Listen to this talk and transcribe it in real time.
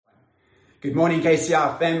Good morning,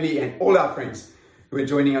 KCR family and all our friends who are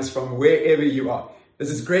joining us from wherever you are. This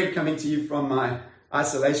is Greg coming to you from my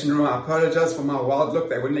isolation room. I apologize for my wild look.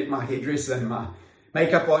 They wouldn't let my hairdresser and my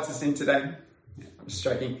makeup artist in today. I'm just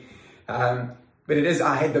joking. But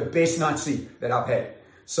I had the best night's sleep that I've had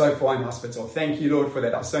so far in hospital. Thank you, Lord, for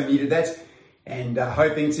that. I so needed that. And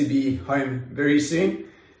hoping to be home very soon.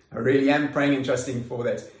 I really am praying and trusting for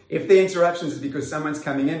that. If the interruptions is because someone's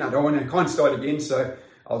coming in, can't start again, so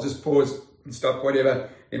I'll just pause and stop whatever.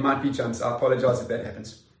 There might be jumps. I apologize if that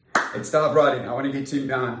happens. Let's dive right in. I want to get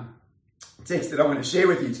to text that I want to share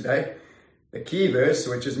with you today. The key verse,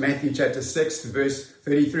 which is Matthew chapter 6, verse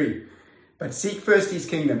 33. But seek first his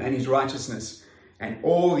kingdom and his righteousness, and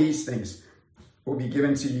all these things will be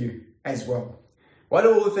given to you as well. What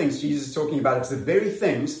are all the things Jesus is talking about? It's the very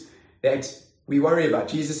things that we worry about.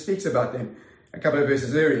 Jesus speaks about them a couple of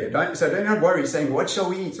verses earlier. Don't worry saying, what shall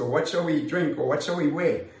we eat, or what shall we drink, or what shall we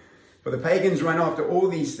wear? For the pagans run after all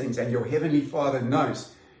these things, and your heavenly Father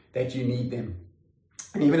knows that you need them.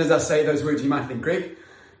 And even as I say those words, you might think, Greg,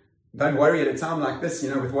 don't worry at a time like this,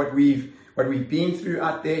 with what we've been through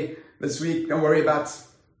out there this week. Don't worry about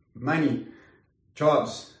money,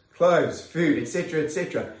 jobs, clothes, food, etc.,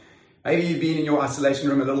 etc. Maybe you've been in your isolation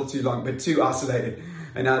room a little too long, but too isolated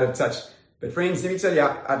and out of touch. But friends, let me tell you,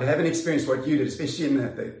 I haven't experienced what you did, especially in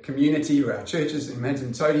the community or our churches in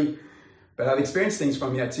Manton Tody. But I've experienced things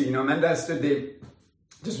from here too. Monday I stood there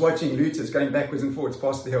just watching looters going backwards and forwards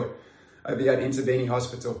past the hill over here at Interbenny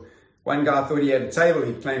Hospital. One guy thought he had a table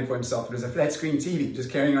he'd claimed for himself. It was a flat screen TV just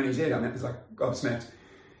carrying on his head. It was like gobsmacked.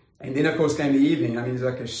 And then of course came the evening. There's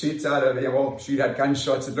like a shootout over there, shootout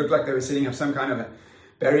gunshots. It looked like they were setting up some kind of a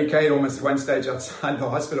barricade almost at one stage outside the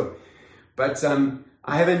hospital. But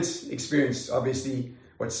I haven't experienced, obviously,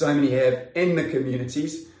 what so many have in the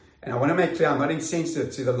communities. And I want to make clear, I'm not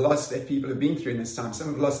insensitive to the loss that people have been through in this time. Some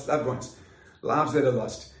have lost loved ones, lives that are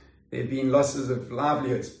lost. There have been losses of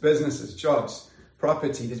livelihoods, businesses, jobs,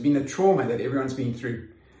 property. There's been the trauma that everyone's been through.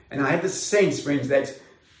 And I had this sense, friends, that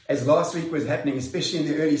as last week was happening, especially in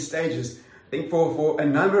the early stages, I think for a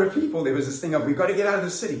number of people, there was this thing of, we've got to get out of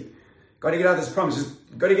the city. Got to get out of this promise.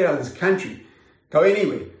 Just got to get out of this country. Go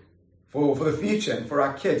anywhere. For the future and for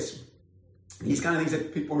our kids. These kind of things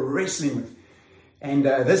that people are wrestling with. And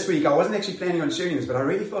this week, I wasn't actually planning on sharing this, but I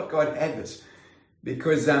really felt God had this.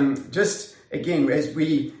 Because just, again, as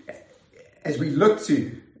we look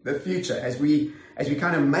to the future, as we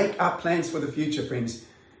kind of make our plans for the future, friends,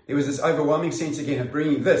 there was this overwhelming sense again of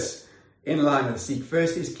bringing this in line with seek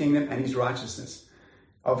first his kingdom and his righteousness.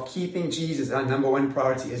 Of keeping Jesus our number one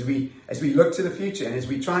priority as we look to the future and as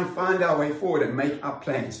we try and find our way forward and make our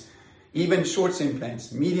plans. Even short-term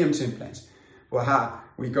plans, medium-term plans, for how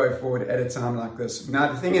we go forward at a time like this.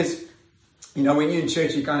 Now, the thing is, when you're in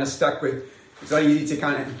church, you're kind of stuck with, it's not easy to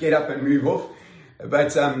kind of get up and move off.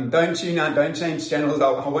 But don't tune out, don't change channels.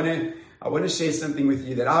 I want to share something with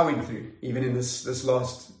you that I went through, even in this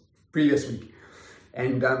previous week.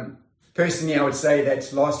 And personally, I would say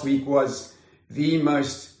that last week was the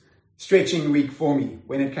most stretching week for me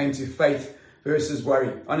when it came to faith versus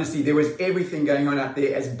worry. Honestly, there was everything going on out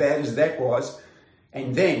there, as bad as that was.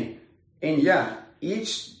 And then,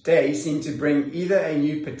 each day seemed to bring either a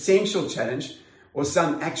new potential challenge or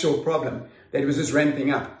some actual problem that was just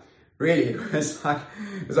ramping up. Really, it was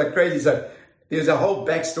like crazy. So there's a whole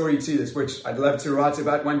backstory to this, which I'd love to write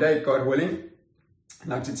about one day, God willing. I'd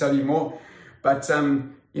like to tell you more. But,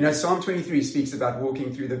 Psalm 23 speaks about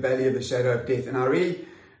walking through the valley of the shadow of death. And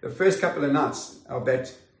the first couple of nights of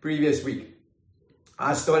that previous week,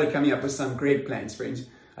 I started coming up with some great plans, friends.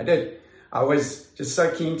 I did. I was just so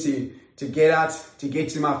keen to get out, to get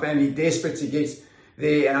to my family, desperate to get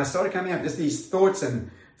there. And I started coming up with just these thoughts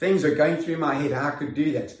and things were going through my head, how I could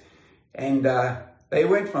do that. And they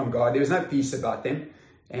weren't from God. There was no peace about them.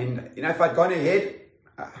 And, if I'd gone ahead,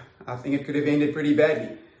 I think it could have ended pretty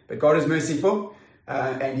badly. But God is merciful.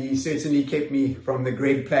 And he certainly kept me from the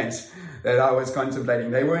great plans that I was contemplating.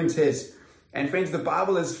 They weren't his. And friends, the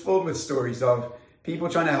Bible is filled with stories of people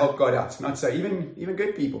trying to help God out. Not so, even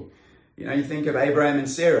good people. You think of Abraham and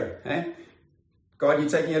Sarah. God, you're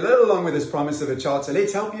taking a little long with this promise of a child, so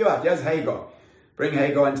let's help you out. Here's Hagar. Bring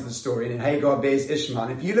Hagar into the story. And then Hagar bears Ishmael.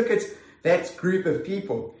 And if you look at that group of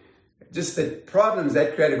people, just the problems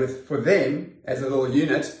that created for them as a little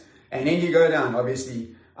unit, and then you go down,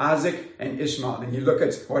 obviously, Isaac and Ishmael, and you look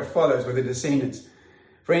at what follows with the descendants.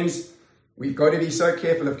 Friends, we've got to be so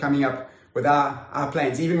careful of coming up with our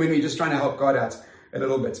plans, even when we're just trying to help God out a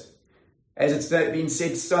little bit. As it's been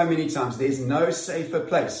said so many times, there's no safer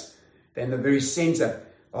place than the very center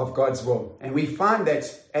of God's will. And we find that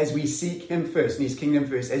as we seek him first and his kingdom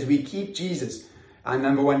first, as we keep Jesus our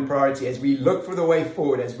number one priority. As we look for the way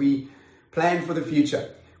forward, as we plan for the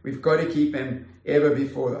future, we've got to keep him ever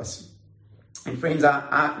before us. And friends,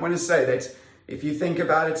 I want to say that if you think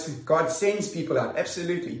about it, God sends people out,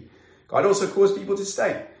 absolutely. God also calls people to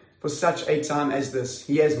stay for such a time as this.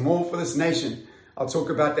 He has more for this nation. I'll talk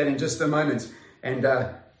about that in just a moment. And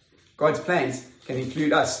God's plans can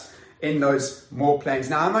include us in those more plans.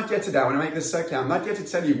 Now, I'm not here today, I want to make this so clear, I'm not here to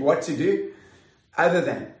tell you what to do other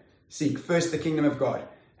than seek first the kingdom of God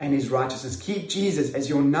and his righteousness. Keep Jesus as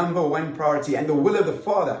your number one priority and the will of the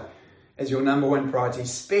Father as your number one priority,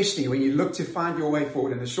 especially when you look to find your way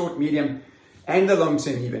forward in the short, medium, and the long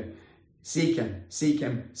term even. Seek him, seek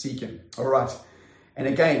him, seek him. All right. And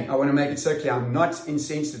again, I want to make it so clear, I'm not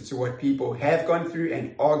insensitive to what people have gone through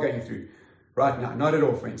and are going through right now. Not at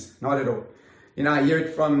all, friends. Not at all. You know, I hear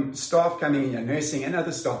it from staff coming in here, nursing and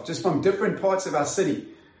other staff, just from different parts of our city,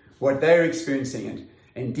 what they're experiencing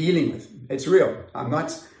and dealing with. It's real. I'm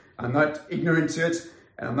not ignorant to it,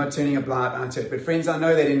 and I'm not turning a blind eye to it. But friends, I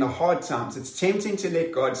know that in the hard times, it's tempting to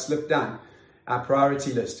let God slip down our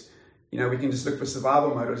priority list. You know, we can just look for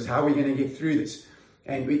survival mode, or just how are we going to get through this?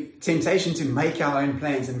 And temptation to make our own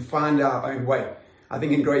plans and find our own way. I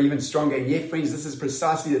think it can grow even stronger. And yet, friends, this is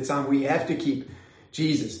precisely the time we have to keep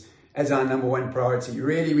Jesus as our number one priority.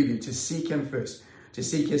 Really, we do, to seek him first, to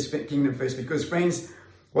seek his kingdom first. Because, friends,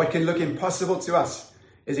 what can look impossible to us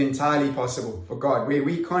is entirely possible for God, where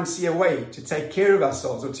we can't see a way to take care of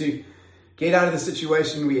ourselves or to get out of the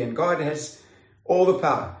situation we're in. God has all the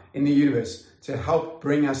power in the universe to help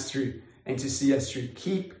bring us through and to see us through.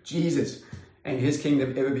 Keep Jesus and his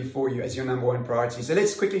kingdom ever before you as your number one priority. So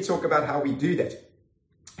let's quickly talk about how we do that.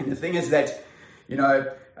 And the thing is that, you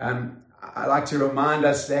know, I like to remind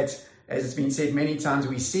us that, as it's been said many times,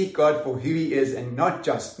 we seek God for who he is and not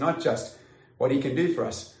just what he can do for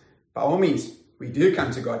us. By all means, we do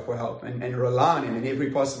come to God for help and rely on him in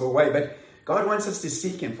every possible way. But God wants us to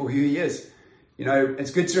seek him for who he is. You know,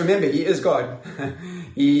 it's good to remember he is God.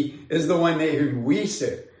 He is the one there whom we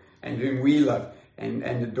serve and whom we love and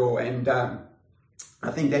adore. And I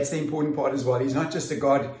think that's the important part as well. He's not just a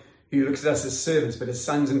God who looks at us as servants, but as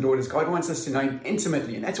sons and daughters. God wants us to know him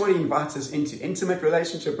intimately. And that's what he invites us into, intimate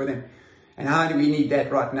relationship with him. And how do we need that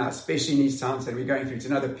right now, especially in these times that we're going through, to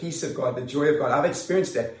know the peace of God, the joy of God. I've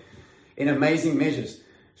experienced that in amazing measures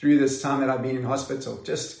through this time that I've been in hospital,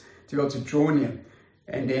 just to be able to draw near.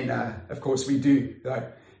 And then, of course, we do,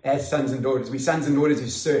 like, as sons and daughters. We're sons and daughters who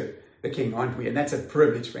serve the King, aren't we? And that's a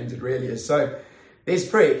privilege, friends. It really is. So there's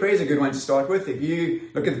prayer. Prayer is a good one to start with. If you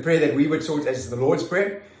look at the prayer that we were taught as the Lord's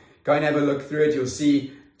Prayer, go and have a look through it. You'll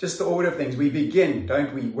see just the order of things. We begin,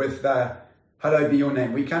 don't we, with hallowed be your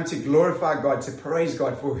name. We come to glorify God, to praise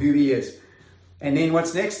God for who he is. And then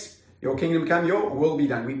what's next? Your kingdom come, your will be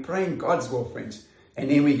done. We pray in God's will, friends. And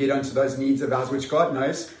then we get onto those needs of ours, which God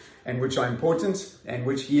knows and which are important and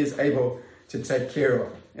which he is able to take care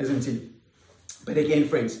of, isn't he? But again,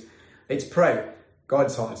 friends, let's pray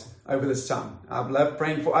God's heart over this time. I've loved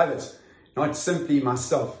praying for others, not simply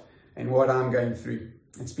myself and what I'm going through.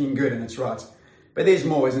 It's been good and it's right. But there's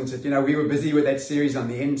more, isn't it? You know, we were busy with that series on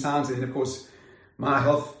the end times, and then, of course, my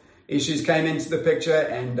health issues came into the picture,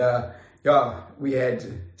 and we had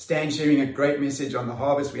Stan sharing a great message on the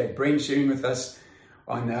harvest. We had Brent sharing with us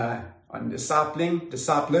on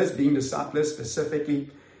disciplers, being disciplers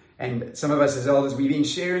specifically. And some of us as elders, we've been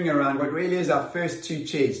sharing around what really is our first two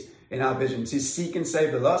chairs in our vision: to seek and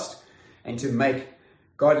save the lost, and to make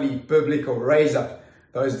godly, biblical, raise up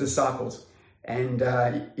those disciples. And,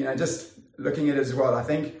 just looking at it as well, I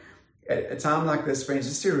think at a time like this, friends,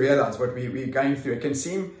 just to realize what we're going through, it can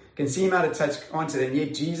seem out of touch, can't it? And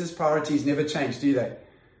yet Jesus' priorities never change, do they?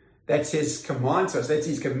 That's his command to us. That's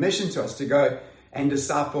his commission to us, to go and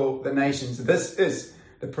disciple the nations. This is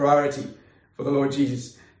the priority for the Lord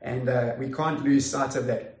Jesus. And we can't lose sight of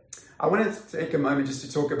that. I wanted to take a moment just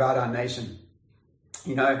to talk about our nation.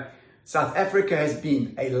 You know, South Africa has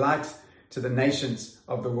been a light to the nations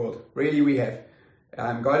of the world. Really, we have.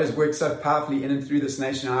 God has worked so powerfully in and through this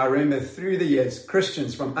nation. I remember through the years,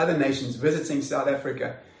 Christians from other nations visiting South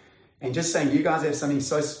Africa and just saying, you guys have something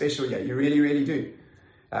so special here. You really, really do.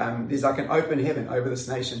 There's like an open heaven over this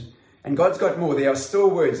nation. And God's got more. There are still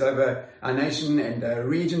words over our nation and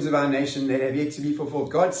regions of our nation that have yet to be fulfilled.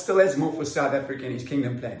 God still has more for South Africa in his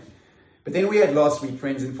kingdom plan. But then we had last week,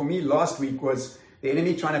 friends, and for me, last week was the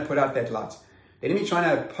enemy trying to put out that light. The enemy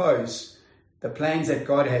trying to oppose the plans that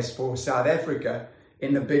God has for South Africa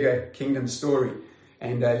in the bigger kingdom story,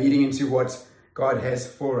 and leading into what God has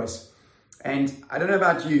for us. And I don't know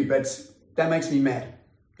about you, but that makes me mad.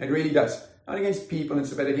 It really does. Not against people,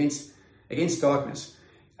 but against darkness.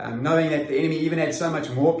 knowing that the enemy even had so much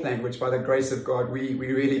more planned, which by the grace of God, we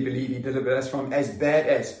really believe he delivered us from, as bad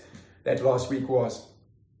as that last week was,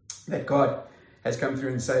 that God has come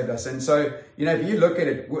through and saved us. And so, if you look at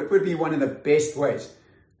it, what would be one of the best ways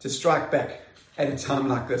to strike back at a time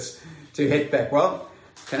like this, to hit back? Well,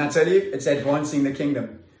 can I tell you, it's advancing the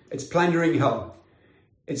kingdom. It's plundering hell.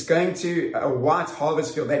 It's going to a white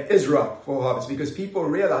harvest field that is ripe for harvest, because people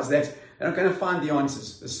realize that they're not going to find the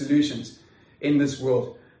answers, the solutions in this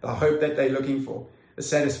world, the hope that they're looking for, the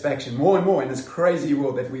satisfaction, more and more in this crazy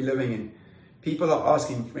world that we're living in. People are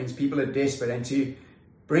asking, friends, people are desperate, and to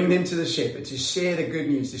bring them to the shepherd, to share the good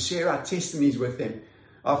news, to share our testimonies with them.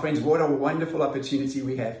 Our friends, what a wonderful opportunity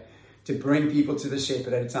we have to bring people to the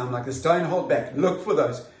shepherd at a time like this. Don't hold back. Look for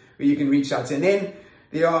those where you can reach out to. And then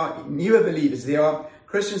there are newer believers. There are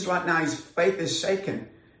Christians right now whose faith is shaken,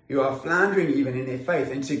 who are floundering even in their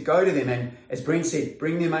faith, and to go to them and, as Brent said,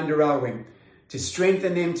 bring them under our wing, to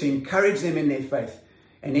strengthen them, to encourage them in their faith,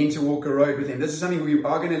 and then to walk a road with them. This is something we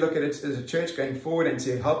are going to look at it as a church going forward and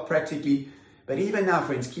to help practically. But even now,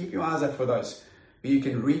 friends, keep your eyes up for those who you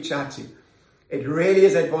can reach out to. It really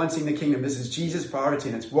is advancing the kingdom. This is Jesus' priority,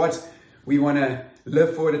 and it's what we want to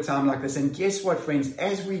live for at a time like this. And guess what, friends?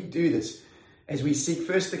 As we do this, as we seek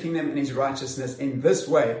first the kingdom and his righteousness in this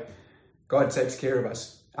way, God takes care of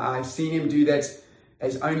us. I've seen him do that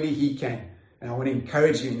as only he can. And I want to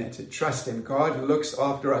encourage you in that, to trust him. God looks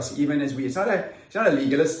after us, even as it's not a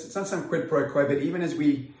legalist, it's not some quid pro quo, but even as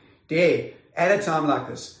we dare, at a time like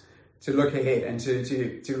this, to look ahead and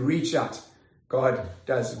to reach out, God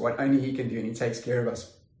does what only he can do, and he takes care of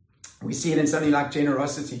us. We see it in something like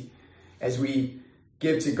generosity. As we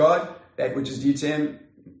give to God that which is due to him,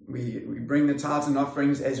 we bring the tithes and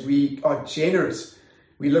offerings. As we are generous,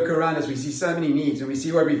 we look around as we see so many needs, and we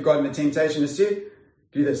see what we've got, and the temptation is to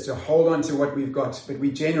do this, to hold on to what we've got. But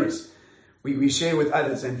we're generous. We share with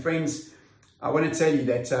others. And friends, I want to tell you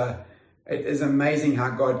that it is amazing how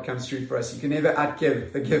God comes through for us. You can never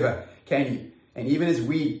outgive the giver, can you? And even as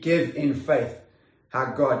we give in faith, how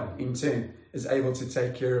God in turn is able to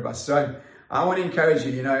take care of us. So I want to encourage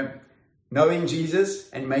you, knowing Jesus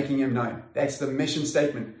and making him known. That's the mission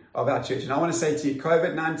statement of our church. And I want to say to you,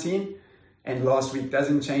 COVID-19 and last week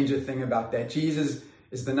doesn't change a thing about that. Jesus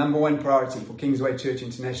is the number one priority for Kingsway Church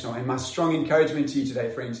International. And my strong encouragement to you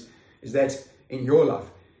today, friends, is that in your life,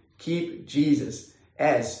 keep Jesus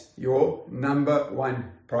as your number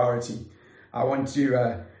one priority. I want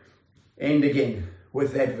to end again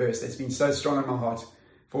with that verse that's been so strong in my heart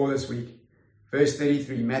for this week. Verse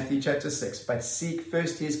 33, Matthew chapter 6, but seek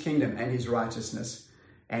first his kingdom and his righteousness,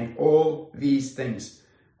 and all these things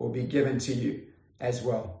will be given to you as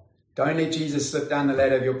well. Don't let Jesus slip down the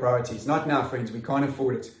ladder of your priorities. Not now, friends. We can't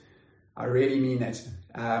afford it. I really mean that.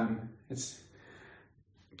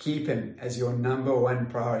 Keep him as your number one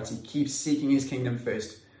priority. Keep seeking his kingdom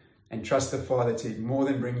first, and trust the Father to more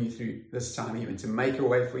than bring you through this time, even to make a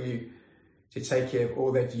way for you to take care of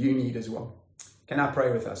all that you need as well. Can I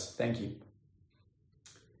pray with us? Thank you.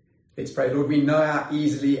 Let's pray. Lord, we know how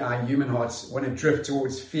easily our human hearts want to drift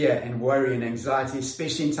towards fear and worry and anxiety,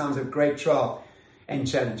 especially in times of great trial and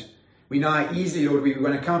challenge. We know how easily, Lord, we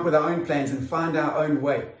want to come up with our own plans and find our own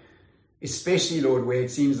way, especially, Lord, where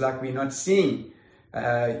it seems like we're not seeing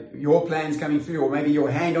your plans coming through, or maybe your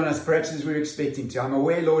hand on us perhaps as we're expecting to. I'm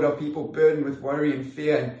aware, Lord, of people burdened with worry and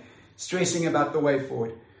fear and stressing about the way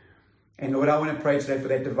forward. And Lord, I want to pray today for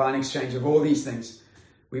that divine exchange of all these things.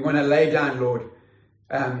 We want to lay down, Lord,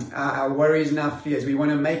 our worries and our fears. We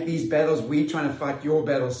want to make these battles. We're trying to fight your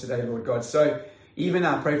battles today, Lord God. So even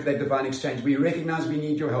now, pray for that divine exchange. We recognize we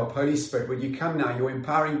need your help. Holy Spirit, would you come now, your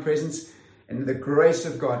empowering presence and the grace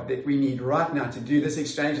of God that we need right now to do this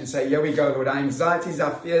exchange and say, here we go, Lord. Our anxieties,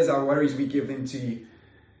 our fears, our worries, we give them to you.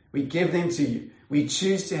 We give them to you. We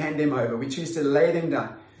choose to hand them over. We choose to lay them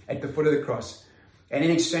down at the foot of the cross. And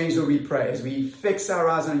in exchange, Lord, we pray, as we fix our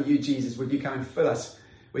eyes on you, Jesus, would you come and fill us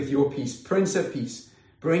with your peace. Prince of Peace,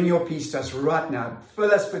 bring your peace to us right now.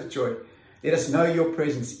 Fill us with joy. Let us know your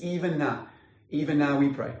presence even now. Even now we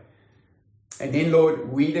pray. And then, Lord,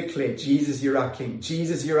 we declare, Jesus, you're our King.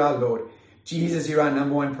 Jesus, you're our Lord. Jesus, you're our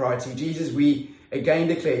number one priority. Jesus, we again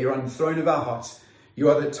declare you're on the throne of our hearts. You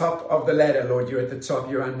are the top of the ladder, Lord. You're at the top.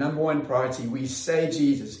 You're our number one priority. We say,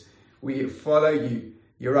 Jesus, we follow you.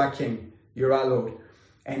 You're our King. You're our Lord.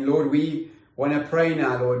 And Lord, we want to pray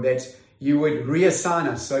now, Lord, that you would reassign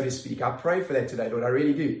us, so to speak. I pray for that today, Lord. I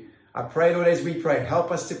really do. I pray, Lord, as we pray,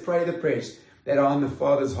 help us to pray the prayers that are on the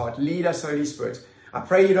Father's heart. Lead us, Holy Spirit. I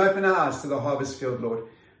pray you'd open our eyes to the harvest field, Lord.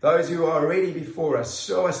 Those who are already before us,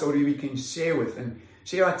 show us, Lord, who we can share with and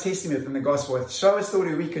share our testimony from the gospel with. Show us, Lord,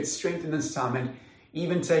 who we could strengthen this time and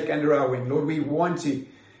even take under our wing. Lord, we want to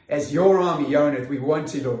as your army here on earth, we want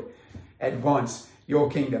to, Lord, advance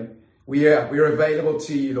your kingdom. We're available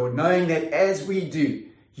to you, Lord, knowing that as we do,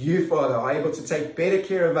 you, Father, are able to take better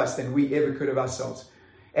care of us than we ever could of ourselves.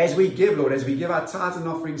 As we give, Lord, as we give our tithes and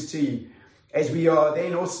offerings to you, as we are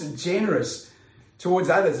then also generous towards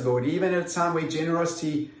others, Lord, even at a time where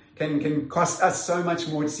generosity can cost us so much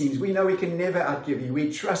more, it seems. We know we can never outgive you.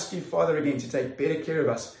 We trust you, Father, again, to take better care of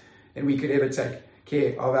us than we could ever take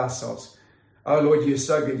care of ourselves. Oh, Lord, you're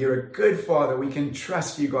so good. You're a good Father. We can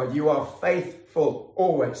trust you, God. You are faithful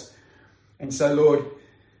always. And so, Lord,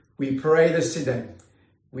 we pray this today.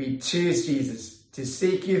 We choose, Jesus, to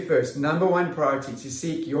seek you first. Number one priority, to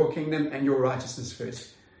seek your kingdom and your righteousness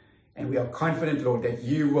first. And we are confident, Lord, that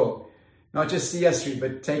you will not just see us through,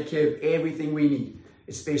 but take care of everything we need,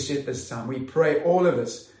 especially at this time. We pray all of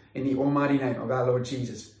this in the almighty name of our Lord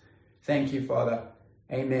Jesus. Thank you, Father.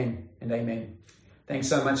 Amen and amen. Thanks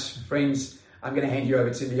so much, friends. I'm going to hand you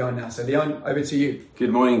over to Leon now. So, Leon, over to you.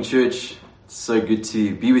 Good morning, church. It's so good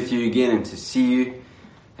to be with you again and to see you.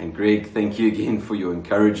 And Greg, thank you again for your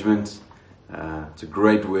encouragement. It's a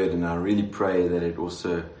great word, and I really pray that it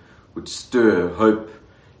also would stir hope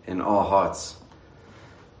in our hearts.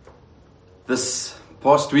 This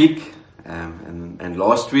past week and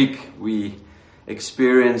last week, we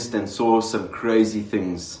experienced and saw some crazy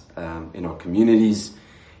things in our communities,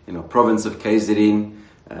 in our province of KZN,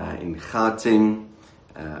 in Gauteng,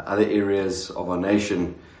 other areas of our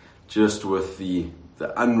nation, just with the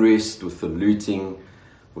unrest, with the looting,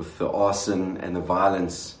 with the arson and the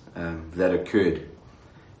violence that occurred.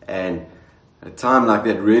 And a time like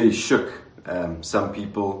that really shook some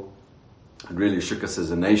people. It really shook us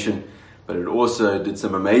as a nation, but it also did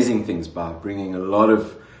some amazing things by bringing a lot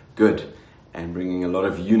of good and bringing a lot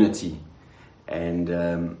of unity. And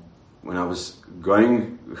when I was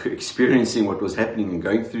experiencing what was happening and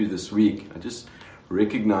going through this week, I just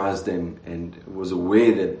recognized and was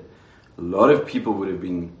aware that a lot of people would have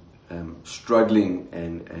been struggling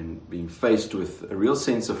and being faced with a real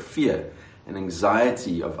sense of fear and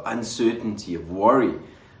anxiety, of uncertainty, of worry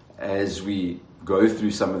as we go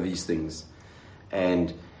through some of these things.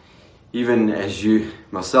 And even as you,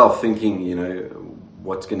 myself, thinking,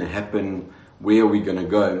 what's going to happen, where are we going to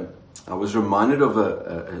go, I was reminded of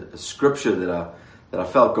a scripture that I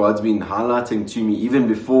felt God's been highlighting to me even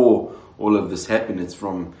before all of this happened. It's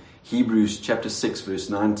from Hebrews chapter 6, verse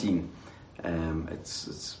 19.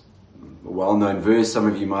 It's a well-known verse. Some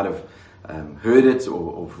of you might have heard it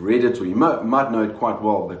or read it, or you might know it quite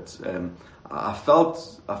well. But I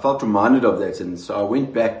felt reminded of that, and so I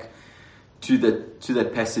went back to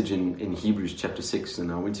that passage in Hebrews chapter 6,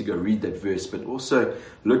 and I went to go read that verse. But also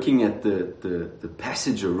looking at the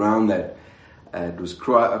passage around that, it was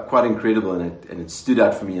quite incredible, and it stood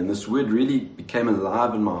out for me. And this word really became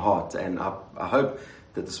alive in my heart. And I hope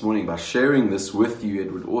that this morning, by sharing this with you,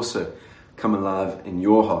 it would also come alive in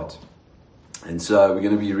your heart. And so we're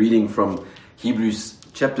going to be reading from Hebrews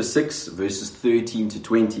chapter 6, verses 13 to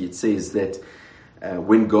 20. It says that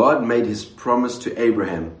when God made his promise to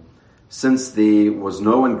Abraham, since there was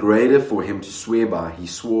no one greater for him to swear by, he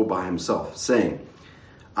swore by himself, saying,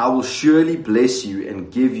 I will surely bless you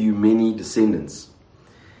and give you many descendants.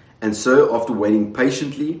 And so, after waiting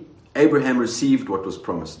patiently, Abraham received what was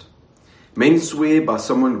promised. Men swear by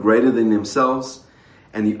someone greater than themselves,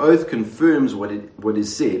 and the oath confirms what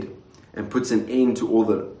is said and puts an end to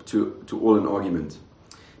all an argument.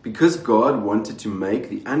 Because God wanted to make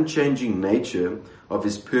the unchanging nature of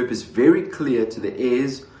his purpose very clear to the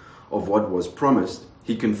heirs of what was promised,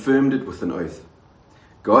 he confirmed it with an oath.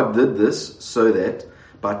 God did this so that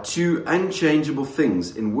by two unchangeable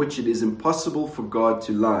things in which it is impossible for God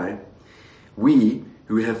to lie, we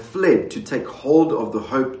who have fled to take hold of the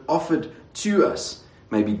hope offered to us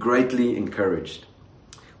may be greatly encouraged.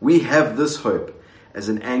 We have this hope as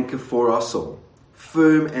an anchor for our soul,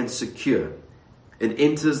 firm and secure. It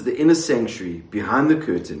enters the inner sanctuary behind the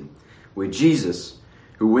curtain, where Jesus,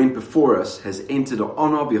 who went before us, has entered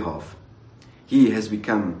on our behalf. He has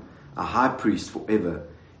become a high priest forever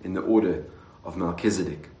in the order of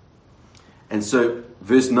Melchizedek. And so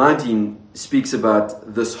verse 19 speaks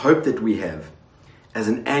about this hope that we have as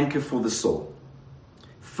an anchor for the soul,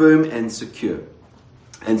 firm and secure.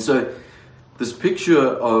 And so this picture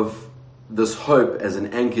of this hope as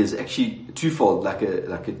an anchor is actually twofold, like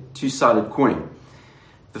a two-sided coin.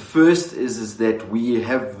 The first is that we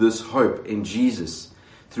have this hope in Jesus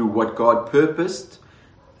through what God purposed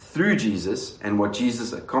through Jesus and what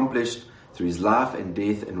Jesus accomplished through his life and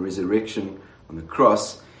death and resurrection on the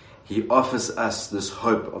cross. He offers us this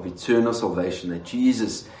hope of eternal salvation, that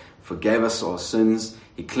Jesus forgave us our sins.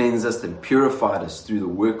 He cleansed us and purified us through the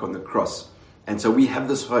work on the cross And so we have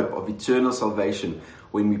this hope of eternal salvation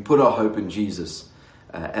when we put our hope in Jesus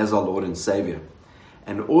as our Lord and Savior.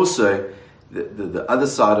 And also, the other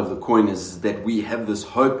side of the coin is that we have this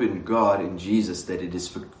hope in God, in Jesus, that it is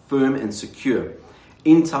firm and secure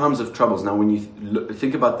in times of troubles. Now, when you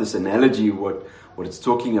think about this analogy, what it's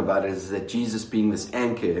talking about is that Jesus being this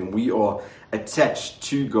anchor, and we are attached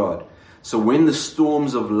to God. So when the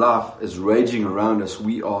storms of life is raging around us,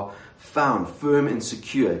 we are found firm and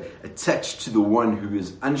secure, attached to the one who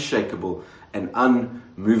is unshakable and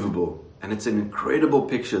unmovable. And it's an incredible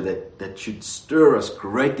picture that should stir us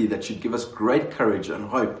greatly, that should give us great courage and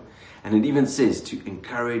hope. And it even says to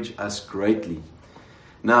encourage us greatly.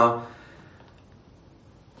 Now,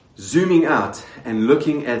 zooming out and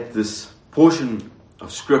looking at this portion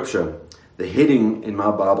of Scripture, the heading in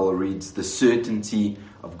my Bible reads, "The certainty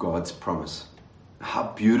of God's promise."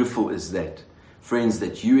 How beautiful is that? Friends,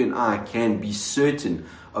 that you and I can be certain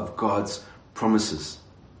of God's promises.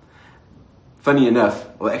 Funny enough,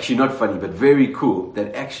 or actually not funny, but very cool,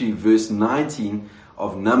 that actually verse 19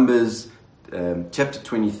 of Numbers chapter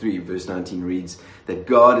 23, verse 19 reads that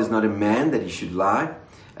God is not a man that he should lie,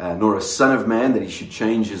 nor a son of man that he should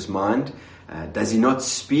change his mind. Does he not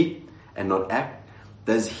speak and not act?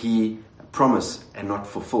 Does he promise and not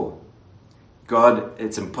fulfill? God,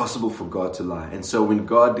 it's impossible for God to lie. And so when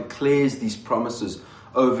God declares these promises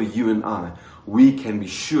over you and I, we can be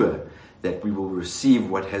sure that we will receive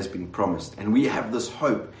what has been promised. And we have this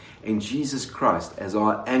hope in Jesus Christ as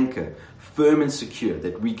our anchor, firm and secure,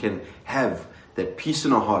 that we can have that peace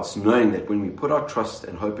in our hearts, knowing that when we put our trust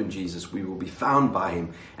and hope in Jesus, we will be found by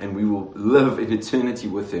him and we will live in eternity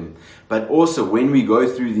with him. But also when we go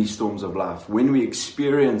through these storms of life, when we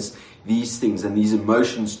experience these things and these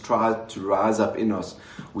emotions try to rise up in us,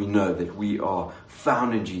 we know that we are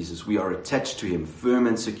found in Jesus. We are attached to him, firm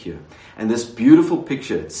and secure. And this beautiful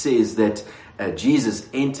picture, it says that Jesus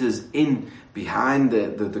enters in behind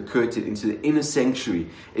the curtain into the inner sanctuary,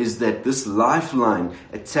 is that this lifeline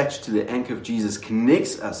attached to the anchor of Jesus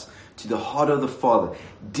connects us to the heart of the Father,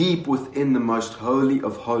 deep within the most holy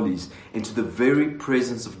of holies, into the very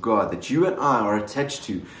presence of God that you and I are attached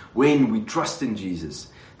to when we trust in Jesus.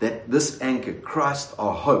 That this anchor, Christ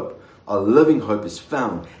our hope, our living hope, is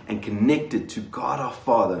found and connected to God our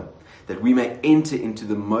Father, that we may enter into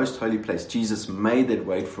the most holy place. Jesus made that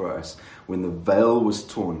way for us when the veil was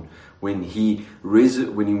torn, when he rose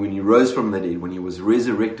from the dead, when he was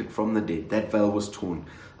resurrected from the dead. That veil was torn,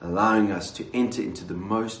 allowing us to enter into the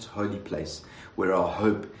most holy place where our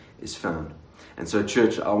hope is found. And so,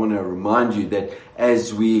 church, I want to remind you that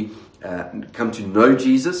as we come to know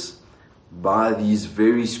Jesus by these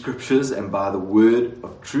very scriptures and by the word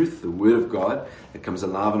of truth, the word of God that comes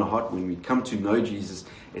alive in our heart, when we come to know Jesus,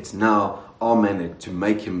 it's now our manner to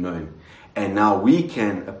make him known. And now we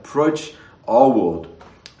can approach our world,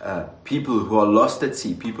 people who are lost at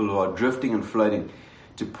sea, people who are drifting and floating,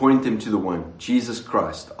 to point them to the one, Jesus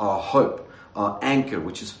Christ, our hope, our anchor,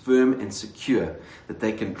 which is firm and secure, that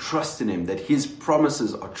they can trust in him, that his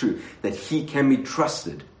promises are true, that he can be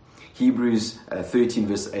trusted. Hebrews 13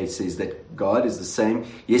 verse 8 says that God is the same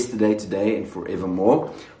yesterday, today, and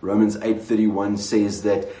forevermore. Romans 8:31 says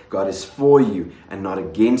that God is for you and not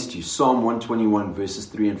against you. Psalm 121 verses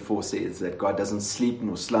 3 and 4 says that God doesn't sleep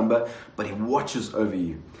nor slumber, but he watches over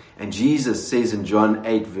you. And Jesus says in John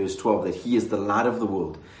 8 verse 12 that he is the light of the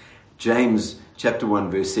world. James chapter 1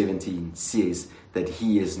 verse 17 says that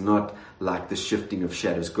he is not like the shifting of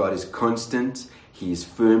shadows. God is constant. He is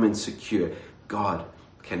firm and secure. God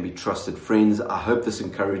can be trusted. Friends, I hope this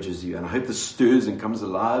encourages you, and I hope this stirs and comes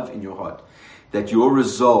alive in your heart, that your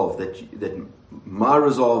resolve, that my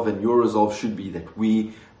resolve and your resolve should be that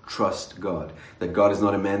we trust God, that God is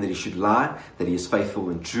not a man that he should lie, that he is faithful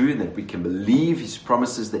and true, and that we can believe his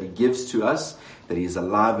promises that he gives to us, that he is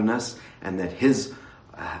alive in us, and that his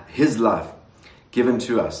life given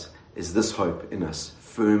to us is this hope in us,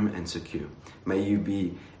 firm and secure. May you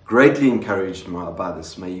be greatly encouraged by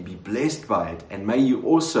this. May you be blessed by it. And may you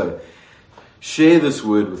also share this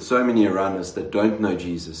word with so many around us that don't know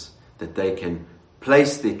Jesus, that they can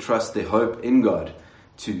place their trust, their hope in God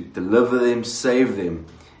to deliver them, save them,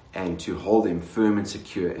 and to hold them firm and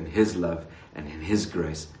secure in his love and in his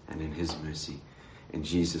grace and in his mercy. In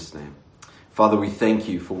Jesus' name. Father, we thank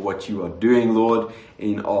you for what you are doing, Lord,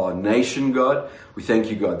 in our nation, God. We thank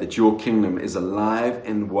you, God, that your kingdom is alive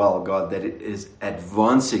and well, God, that it is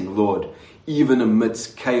advancing, Lord, even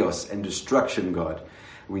amidst chaos and destruction, God.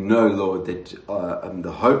 we know, Lord, that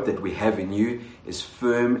the hope that we have in you is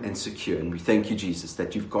firm and secure. And we thank you, Jesus,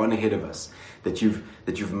 that you've gone ahead of us, that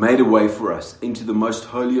you've made a way for us into the most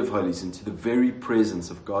holy of holies, into the very presence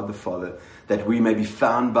of God the Father, that we may be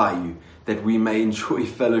found by you, that we may enjoy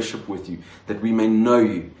fellowship with you, that we may know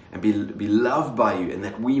you and be loved by you, and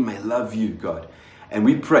that we may love you, God. And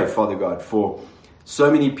we pray, Father God, for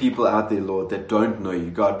so many people out there, Lord, that don't know you.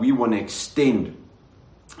 God, we want to extend,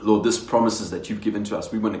 Lord, this promises that you've given to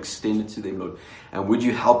us. We want to extend it to them, Lord. And would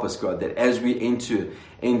you help us, God, that as we enter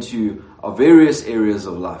into our various areas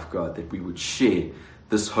of life, God, that we would share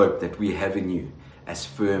this hope that we have in you as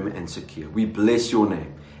firm and secure. We bless your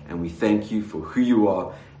name, and we thank you for who you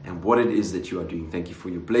are and what it is that you are doing. Thank you for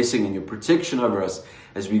your blessing and your protection over us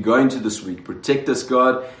as we go into this week. Protect us,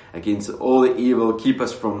 God, against all the evil. Keep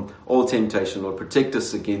us from all temptation, Lord. Protect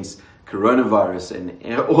us against coronavirus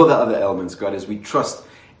and all the other elements, God, as we trust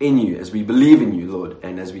in you, as we believe in you, Lord,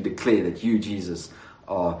 and as we declare that you, Jesus,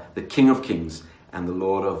 are the King of Kings and the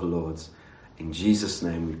Lord of Lords. In Jesus'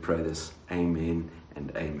 name we pray this. Amen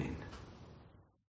and amen.